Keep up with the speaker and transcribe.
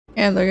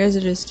And look, as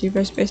it is, Steve,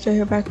 I spaced out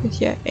here back with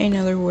yet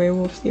another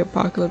Werewolf the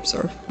Apocalypse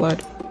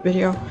EarthBlood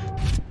video.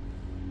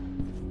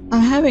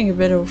 I'm having a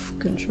bit of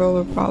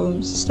controller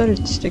problems. It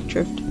started stick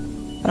drift.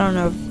 I don't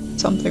know if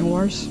it's something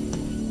worse.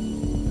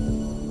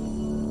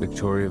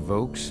 Victoria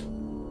Vokes?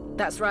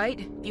 That's right.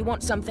 If you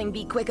want something,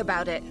 be quick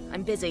about it.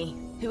 I'm busy.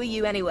 Who are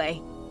you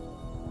anyway?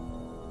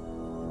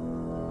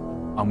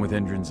 I'm with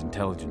Endron's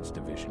intelligence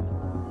division.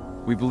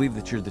 We believe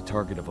that you're the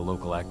target of a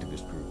local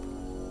activist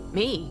group.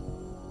 Me?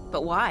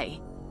 But why?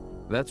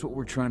 That's what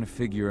we're trying to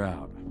figure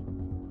out.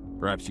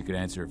 Perhaps you could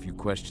answer a few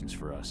questions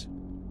for us.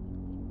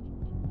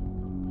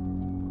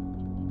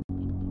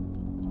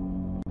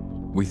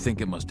 We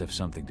think it must have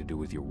something to do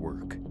with your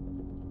work.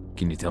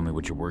 Can you tell me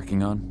what you're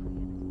working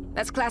on?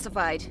 That's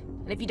classified.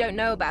 And if you don't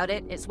know about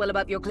it, it's well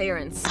above your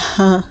clearance.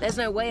 There's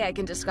no way I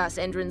can discuss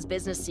Endron's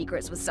business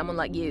secrets with someone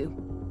like you.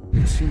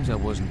 It seems I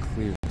wasn't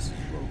clear, Mrs.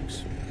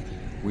 Vokes.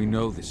 We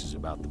know this is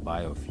about the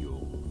biofuel.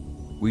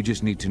 We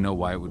just need to know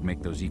why it would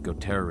make those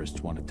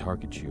eco-terrorists want to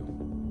target you.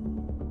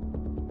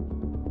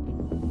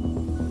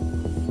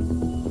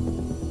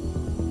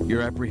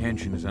 Your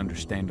apprehension is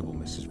understandable,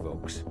 Mrs.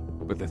 Vokes,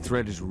 but the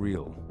threat is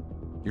real.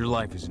 Your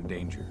life is in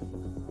danger.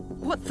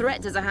 What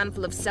threat does a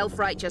handful of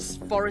self-righteous,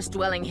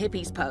 forest-dwelling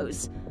hippies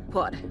pose?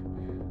 What?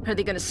 Are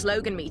they gonna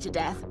slogan me to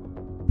death?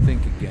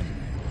 Think again,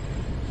 man.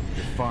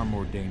 They're far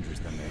more dangerous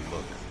than they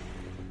look.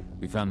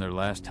 We found their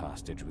last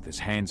hostage with his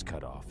hands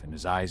cut off and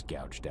his eyes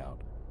gouged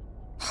out.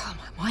 Oh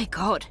my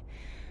god.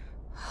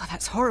 Oh,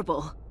 that's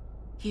horrible.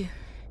 You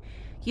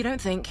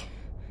don't think...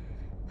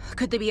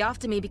 Could they be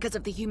after me because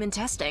of the human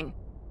testing?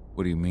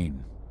 What do you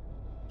mean?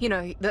 You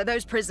know,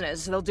 those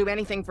prisoners, they'll do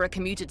anything for a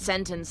commuted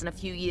sentence and a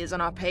few years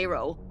on our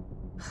payroll.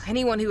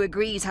 Anyone who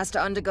agrees has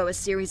to undergo a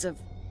series of...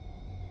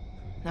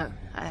 No,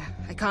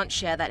 I can't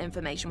share that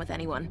information with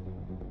anyone.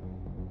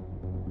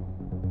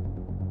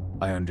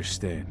 I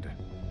understand.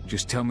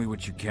 Just tell me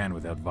what you can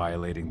without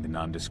violating the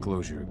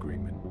non-disclosure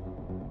agreement.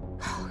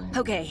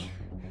 Okay.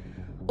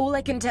 All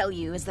I can tell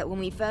you is that when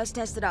we first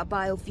tested our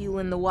biofuel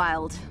in the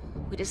wild,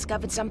 we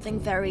discovered something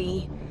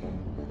very...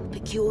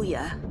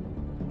 peculiar.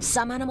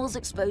 Some animals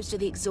exposed to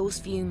the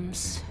exhaust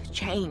fumes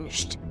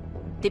changed.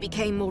 They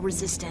became more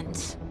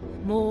resistant,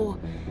 more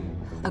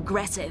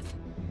aggressive.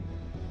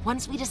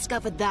 Once we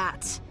discovered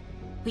that,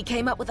 we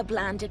came up with a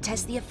plan to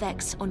test the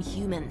effects on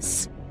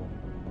humans.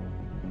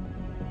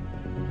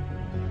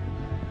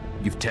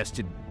 You've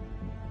tested...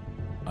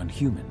 on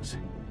humans?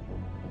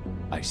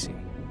 I see.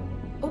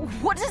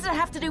 What does it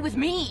have to do with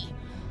me?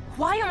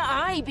 Why am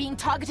I being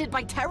targeted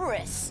by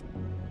terrorists?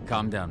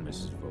 Calm down,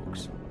 Mrs.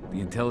 Vokes. The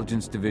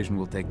intelligence division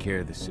will take care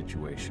of this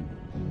situation.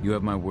 You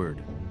have my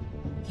word.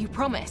 You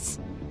promise?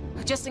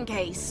 Just in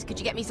case, could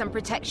you get me some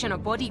protection or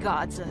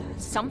bodyguards or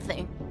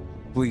something?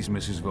 Please,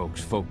 Mrs.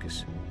 Vokes,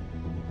 focus.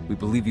 We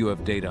believe you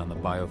have data on the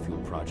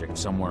biofuel project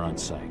somewhere on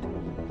site.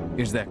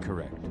 Is that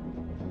correct?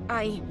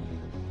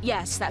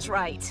 Yes, that's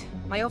right.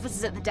 My office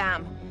is at the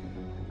dam.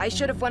 I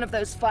should have one of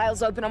those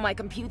files open on my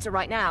computer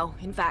right now,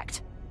 in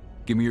fact.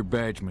 Give me your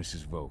badge,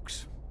 Mrs.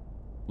 Vokes.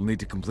 We'll need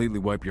to completely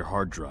wipe your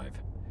hard drive.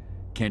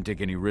 Can't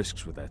take any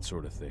risks with that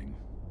sort of thing.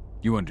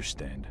 You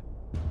understand.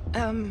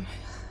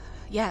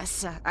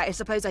 Yes, I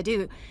suppose I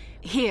do.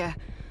 Here.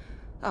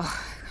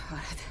 Oh, God.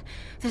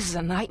 This is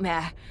a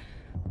nightmare.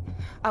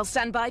 I'll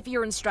stand by for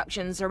your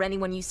instructions or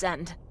anyone you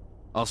send.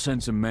 I'll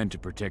send some men to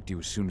protect you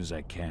as soon as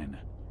I can.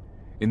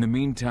 In the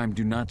meantime,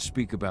 do not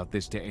speak about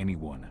this to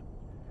anyone.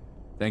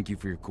 Thank you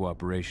for your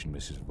cooperation,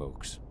 Mrs.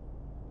 Vokes.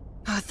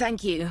 Oh,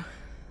 thank you.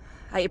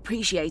 I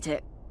appreciate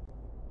it.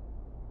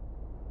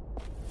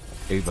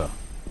 Ava,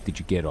 did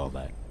you get all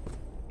that?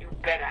 You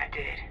bet I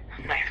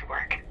did. Nice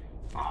work.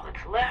 All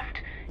that's left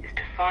is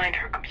to find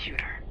her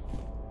computer.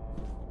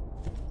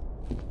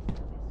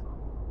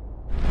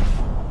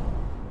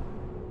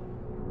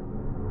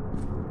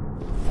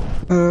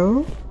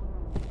 Oh?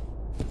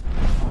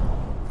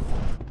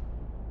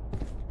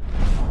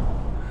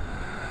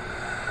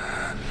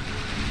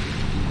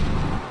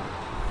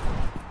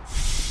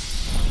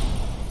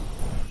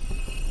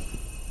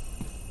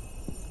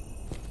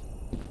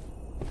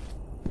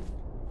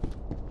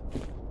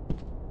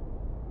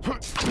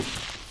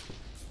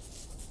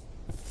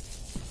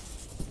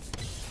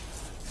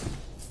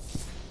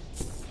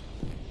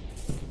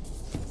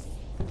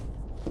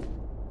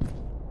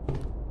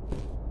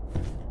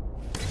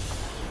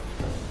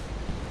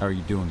 How are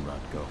you doing,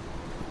 Rodko?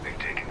 They've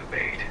taken the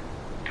bait.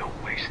 Don't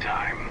waste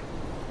time.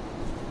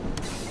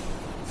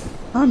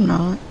 I'm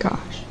not,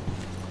 gosh.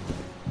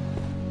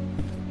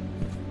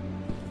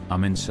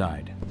 I'm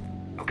inside.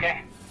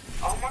 Okay.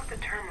 I'll mark the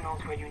terminals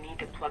where you need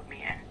to plug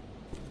me in.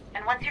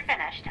 And once you're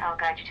finished, I'll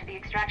guide you to the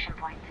extraction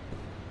point.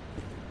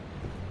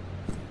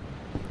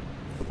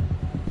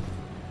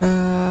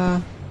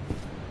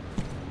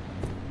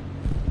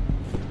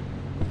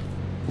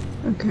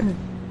 Okay.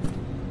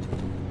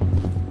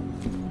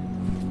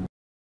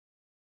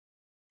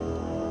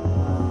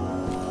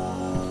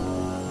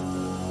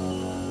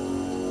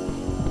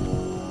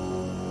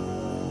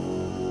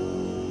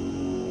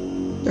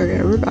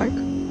 Okay, we're back.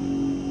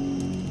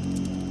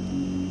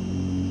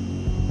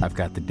 I've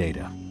got the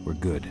data. We're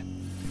good.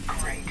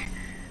 Great.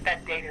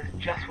 That data's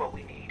just what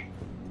we need.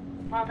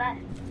 Well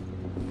done.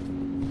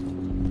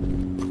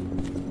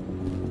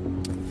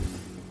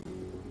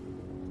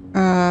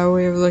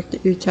 We have looked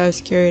at your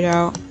tests carried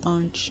out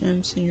on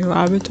chimps in your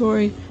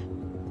laboratory.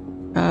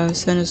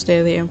 Sent us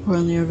daily input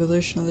on the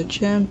evolution of the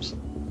chimps.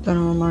 Done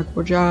a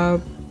remarkable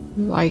job.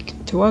 We'd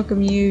like to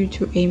welcome you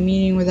to a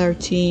meeting with our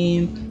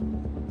team.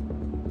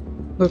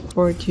 Look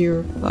forward to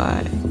your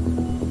reply.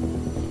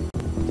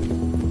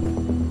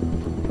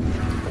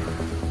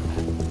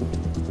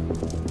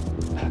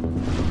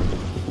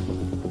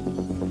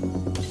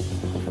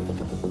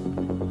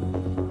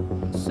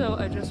 So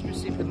I just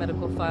received the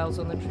medical files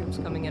on the troops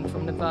coming in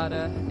from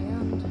Nevada,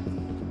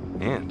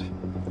 and... And?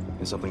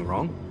 Is something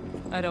wrong?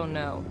 I don't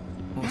know.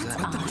 What was that?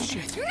 What the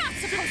shit? You're not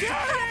supposed to...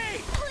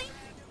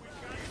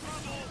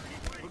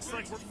 Looks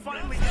like we're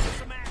finally getting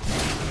some action.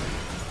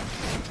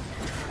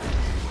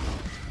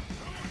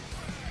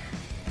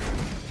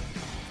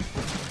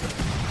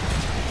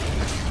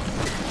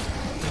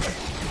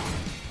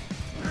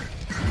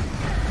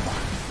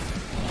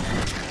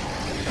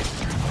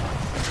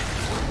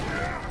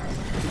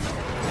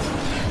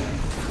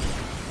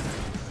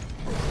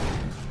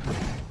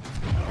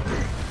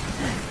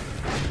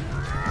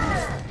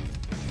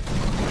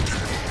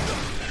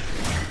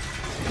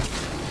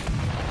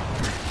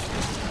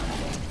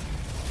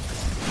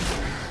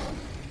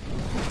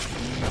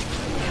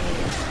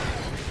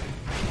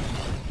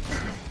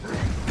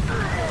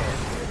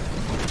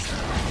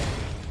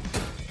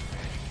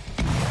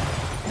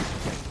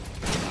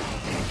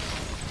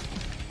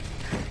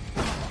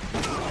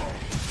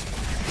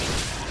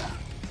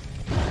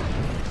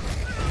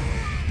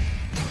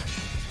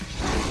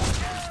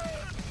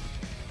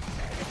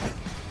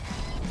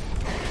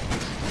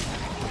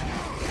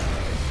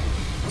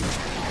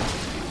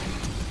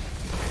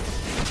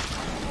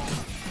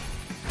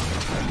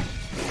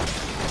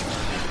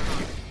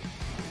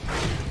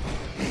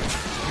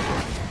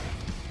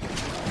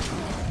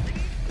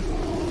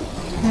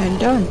 And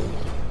done.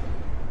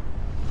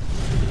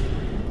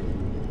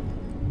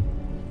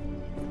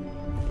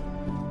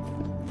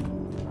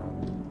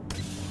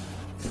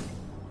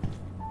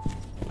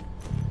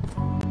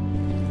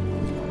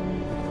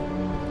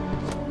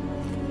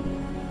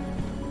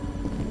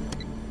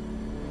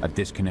 I've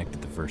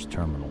disconnected the first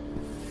terminal.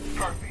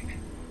 Perfect.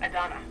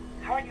 Adana,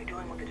 how are you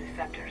doing with the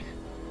Deceptors?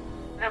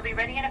 They'll be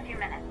ready in a few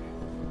minutes.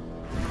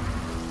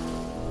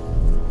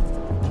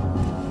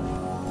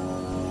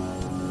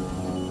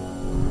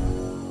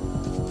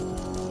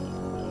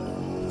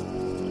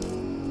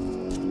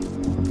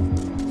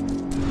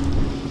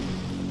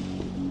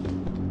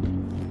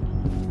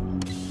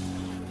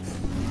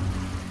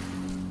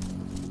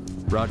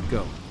 Rod,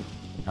 go.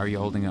 How are you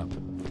holding up?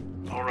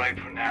 All right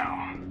for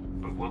now,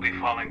 but we'll be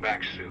falling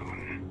back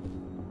soon.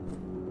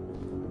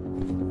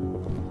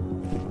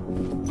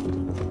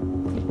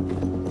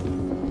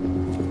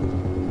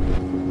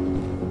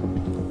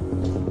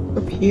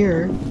 Up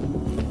here.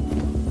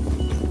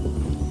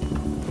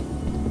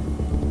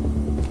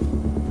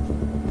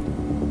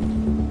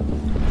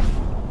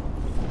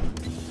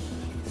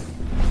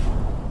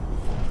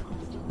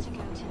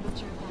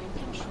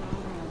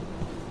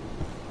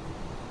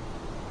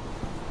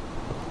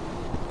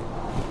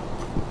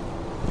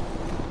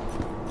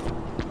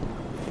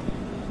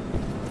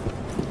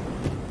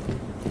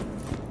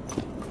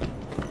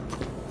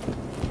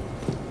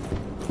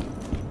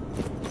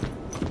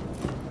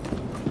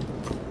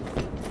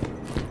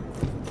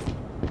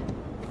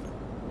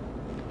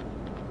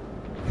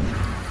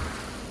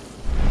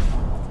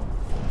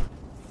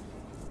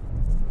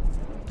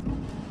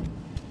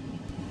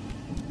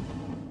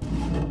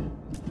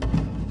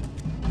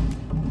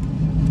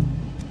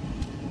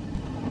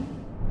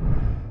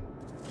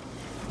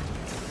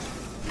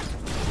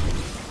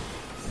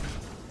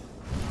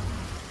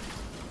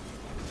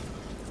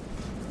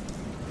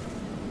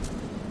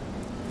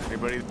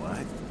 Anybody?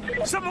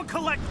 What? Someone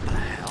collect. What the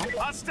hell?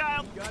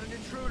 Hostile. Got an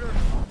intruder.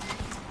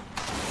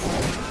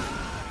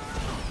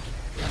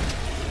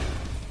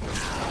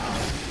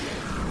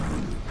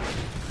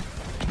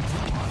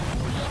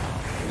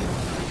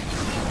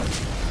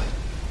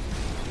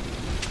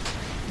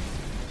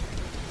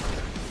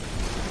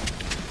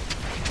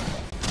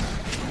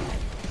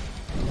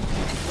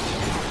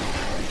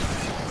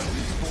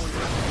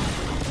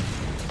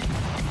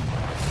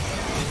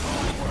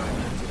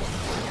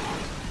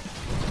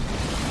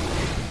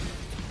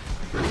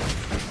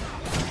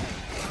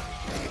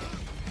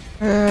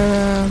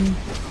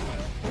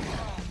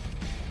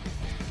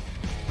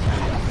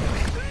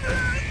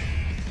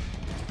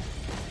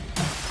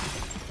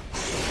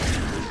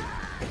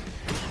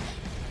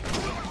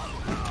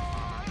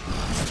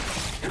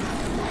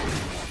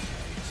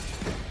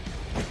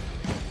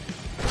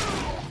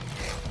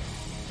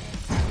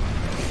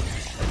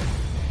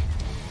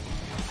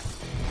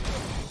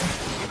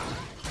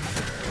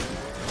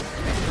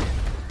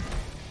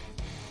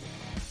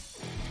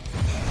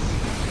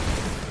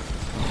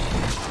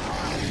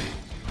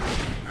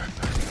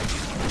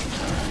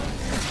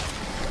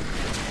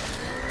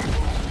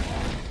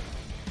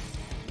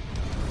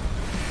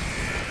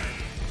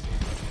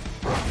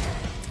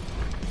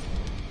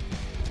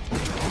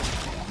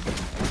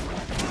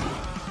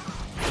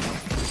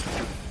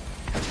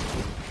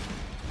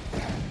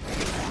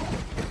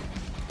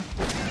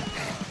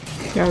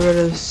 Got rid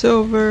of the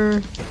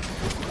silver.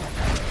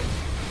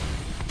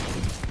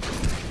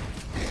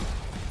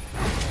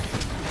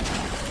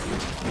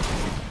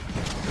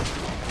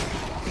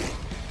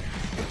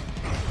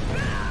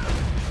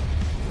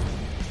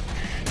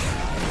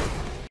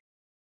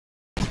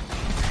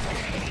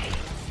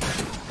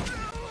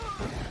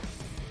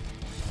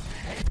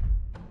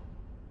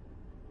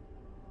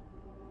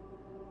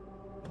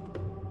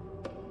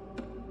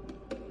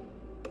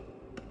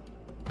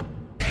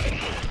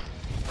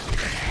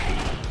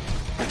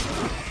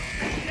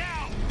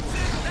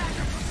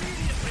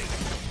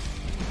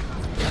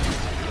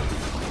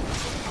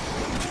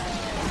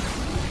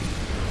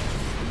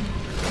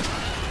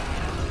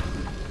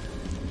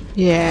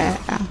 Yeah.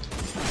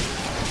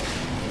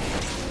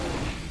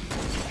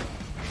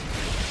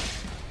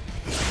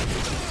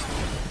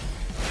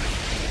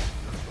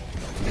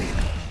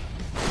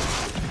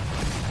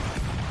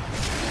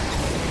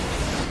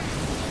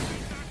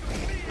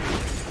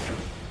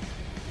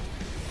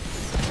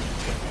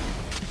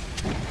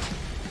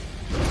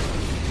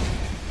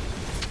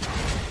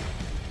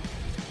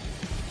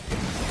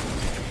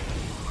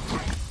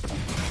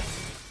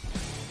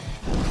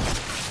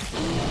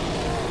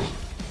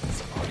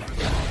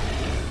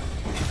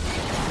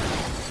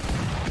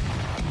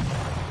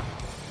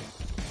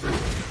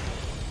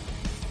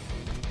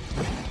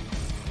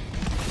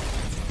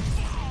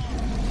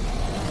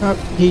 Oh,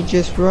 he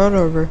just rolled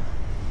over.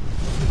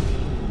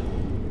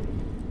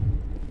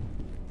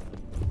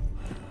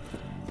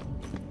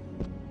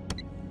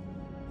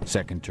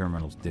 Second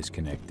terminal's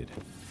disconnected.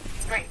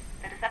 Great.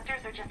 The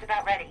deceptors are just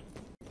about ready.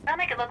 They'll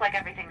make it look like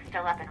everything's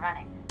still up and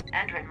running.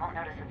 Endrin won't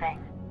notice a thing.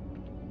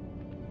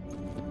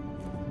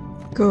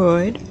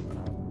 Good.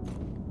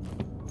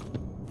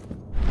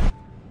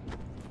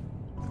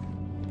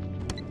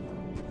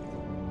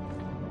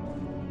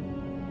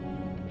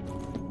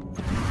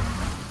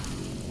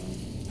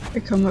 I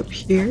come up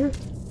here?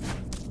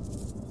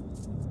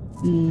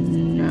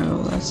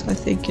 No, that's I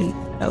think an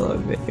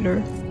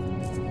elevator.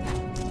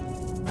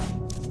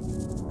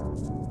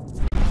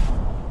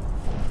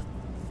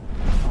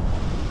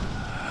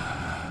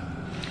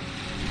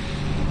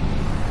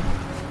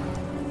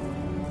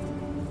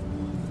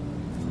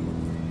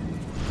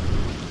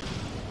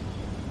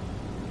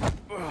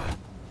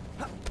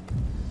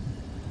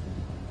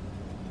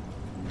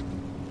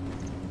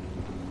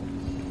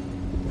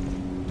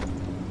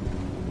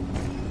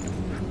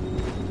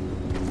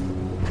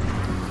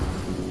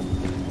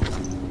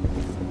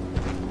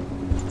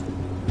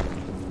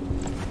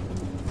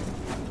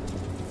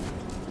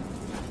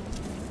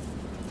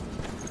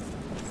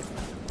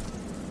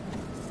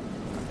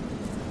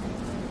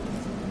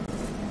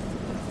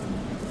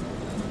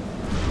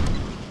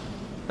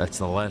 That's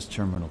the last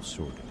terminal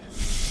sorted.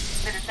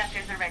 The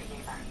deceptors are ready,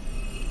 Ava.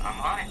 I'm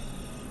on it.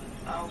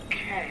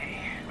 Okay,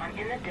 I'm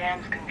in the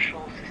dam's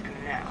control system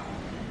now.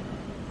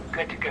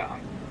 Good to go.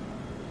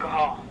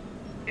 Gahal,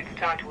 it's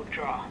time to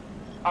withdraw.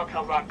 I'll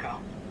tell Rodko.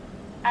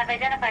 I've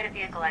identified a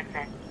vehicle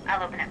exit.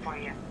 I'll open it for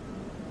you.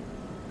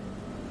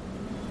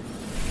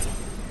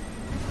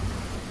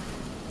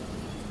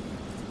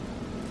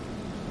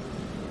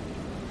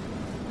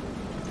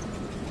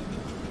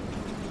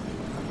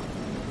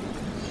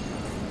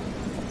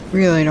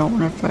 Really don't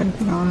want to fight,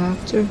 but I'll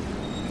have to.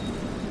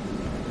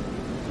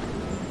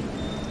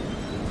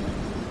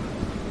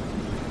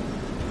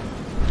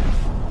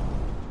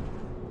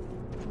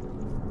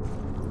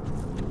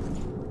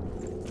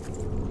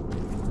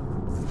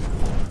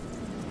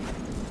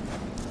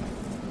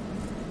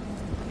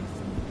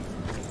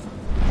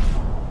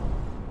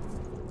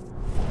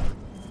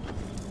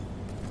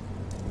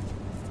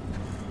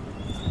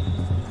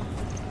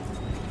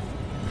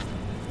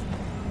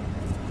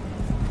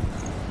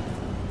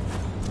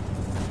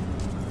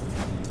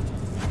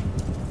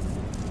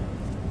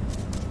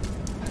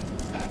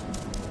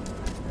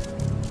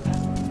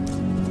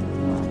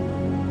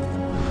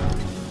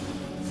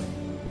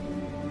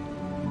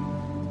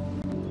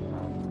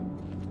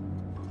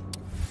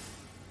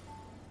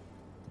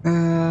 I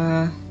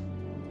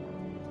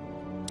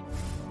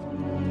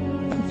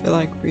feel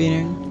like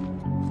reading.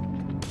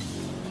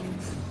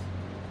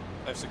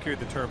 I've secured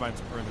the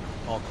turbine's perimeter.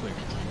 All clear.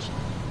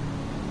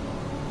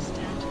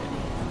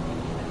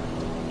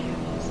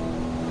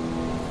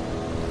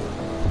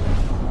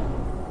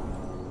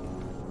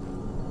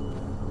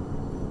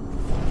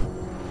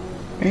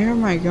 Where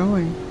am I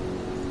going?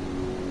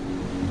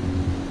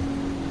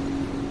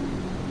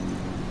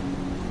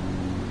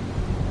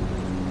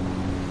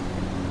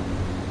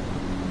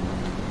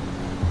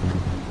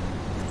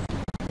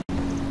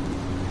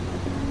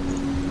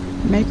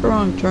 Make a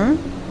wrong turn?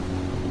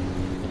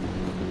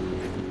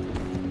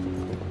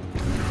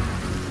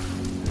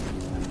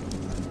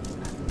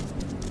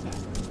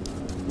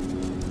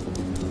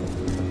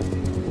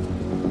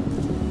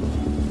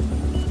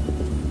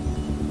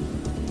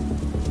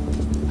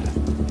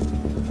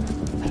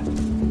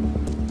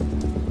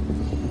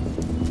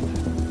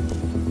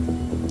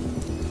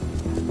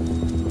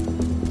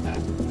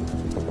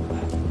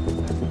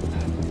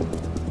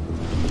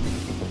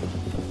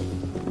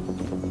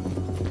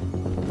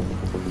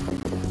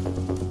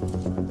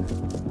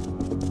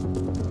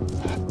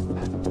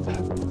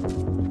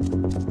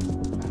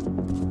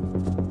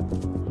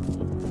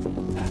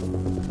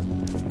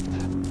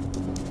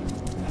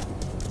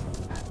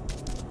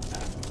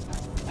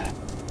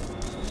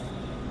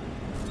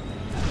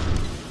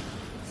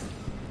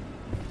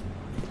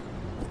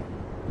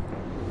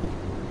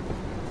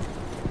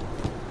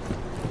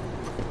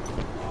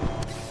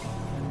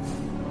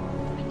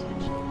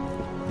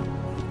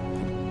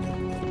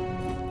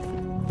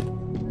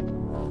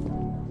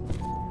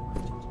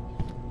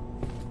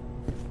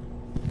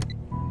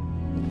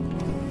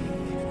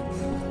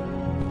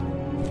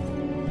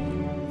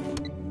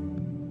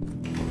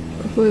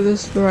 hopefully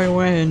this is the right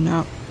way and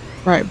not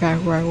right back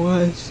where I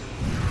was.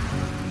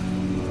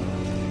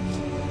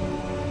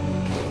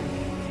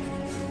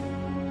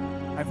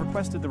 I've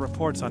requested the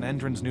reports on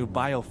Endron's new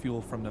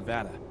biofuel from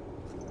Nevada.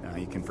 No,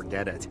 you can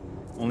forget it.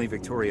 Only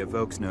Victoria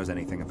Vokes knows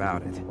anything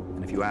about it.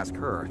 And if you ask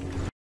her...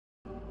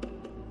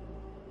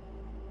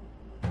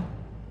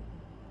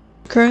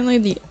 Currently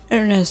the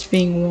internet's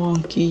being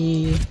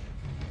wonky.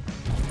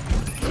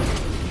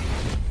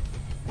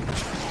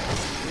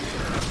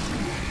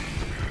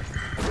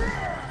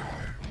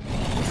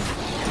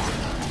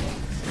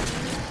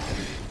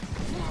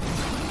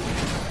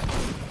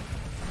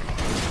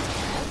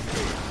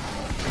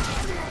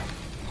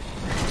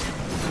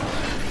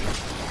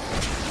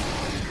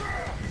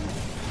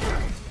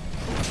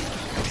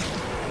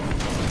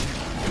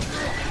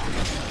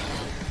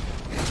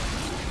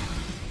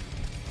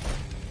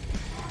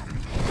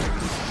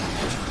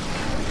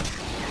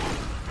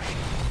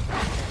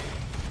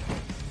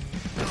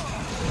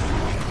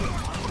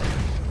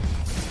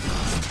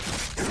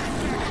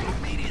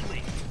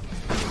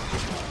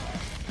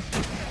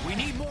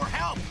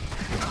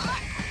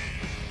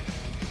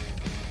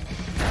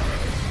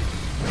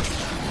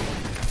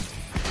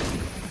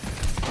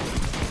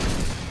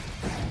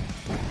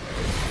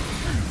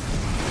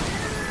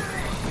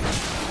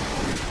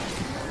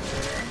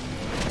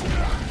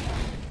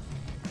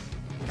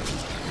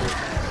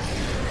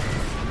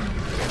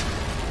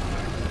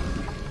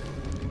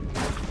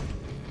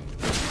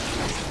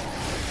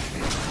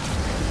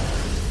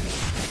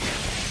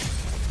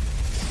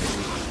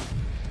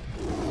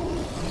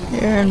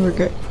 And we're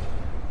good.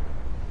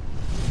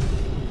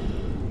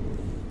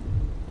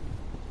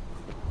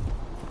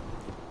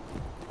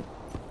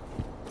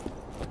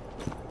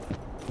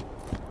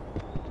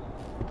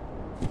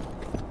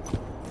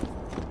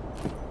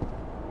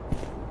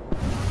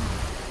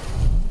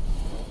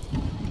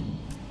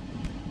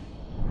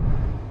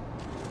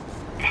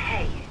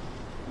 Hey,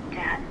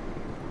 Dad.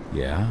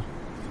 Yeah?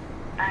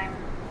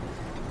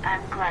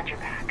 I'm glad you're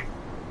back.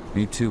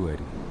 Me too,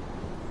 Eddie.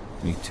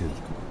 Me too.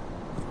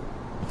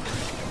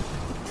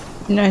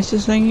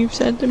 Nicest thing you've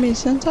said to me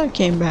since I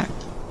came back.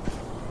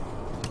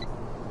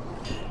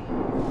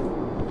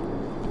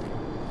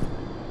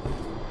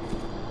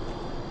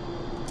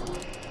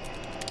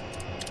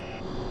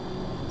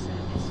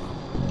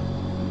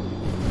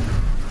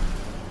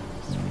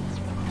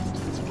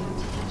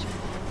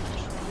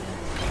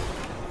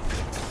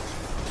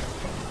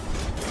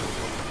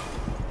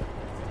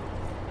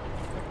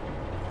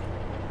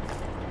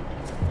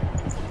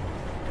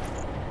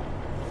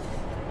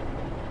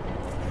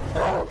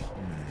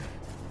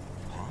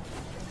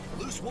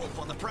 Wolf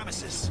on the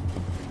premises.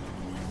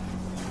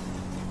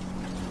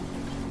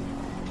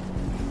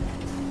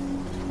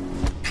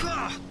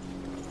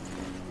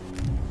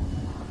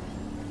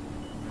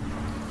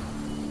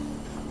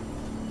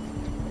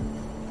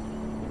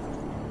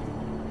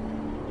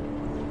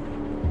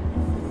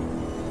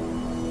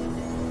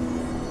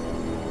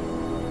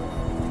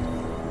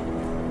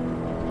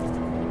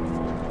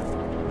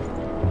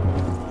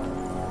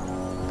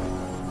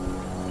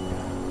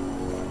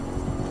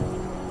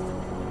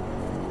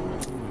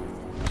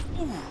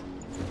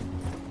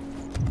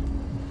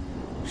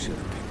 Should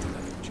have picked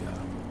another job.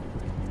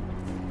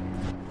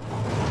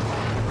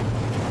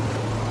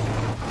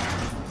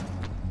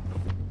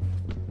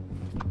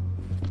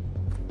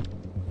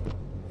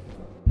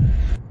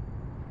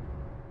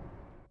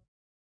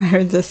 I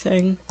heard the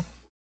thing,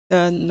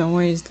 the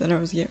noise that I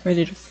was getting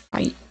ready to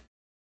fight.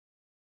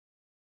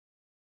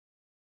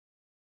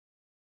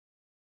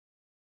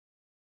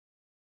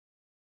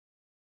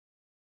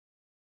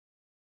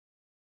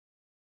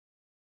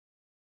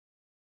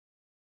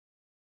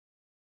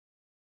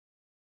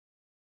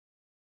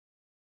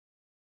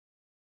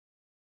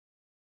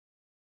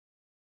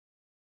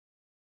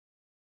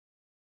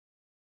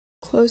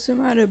 Close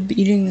amount of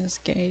beating this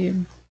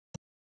game.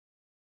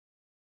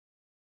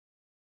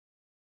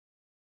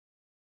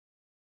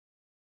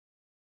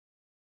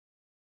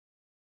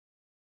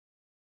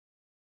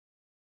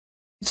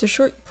 It's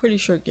a pretty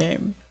short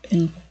game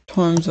in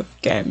terms of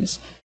games.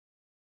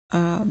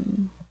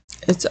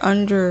 It's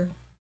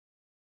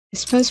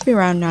supposed to be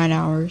around 9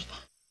 hours.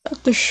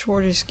 Not the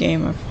shortest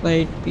game I've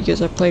played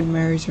because I played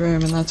Mary's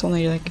Room and that's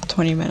only like a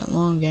 20-minute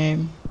long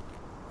game.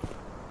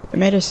 I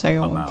made a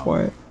second one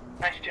for it.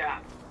 Nice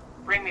job.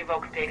 Bring me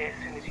Voke's data as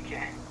soon as you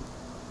can.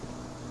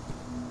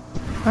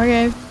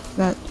 Okay,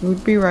 that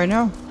would be right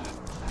now.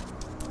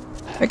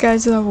 Alright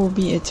guys, that will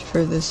be it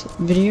for this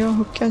video.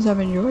 Hope you guys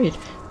have enjoyed.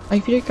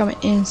 Like, video, comment,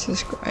 and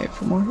subscribe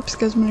for more. Hope you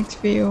guys in my next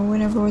video,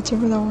 whatever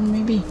that one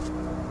may be.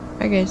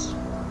 Alright guys.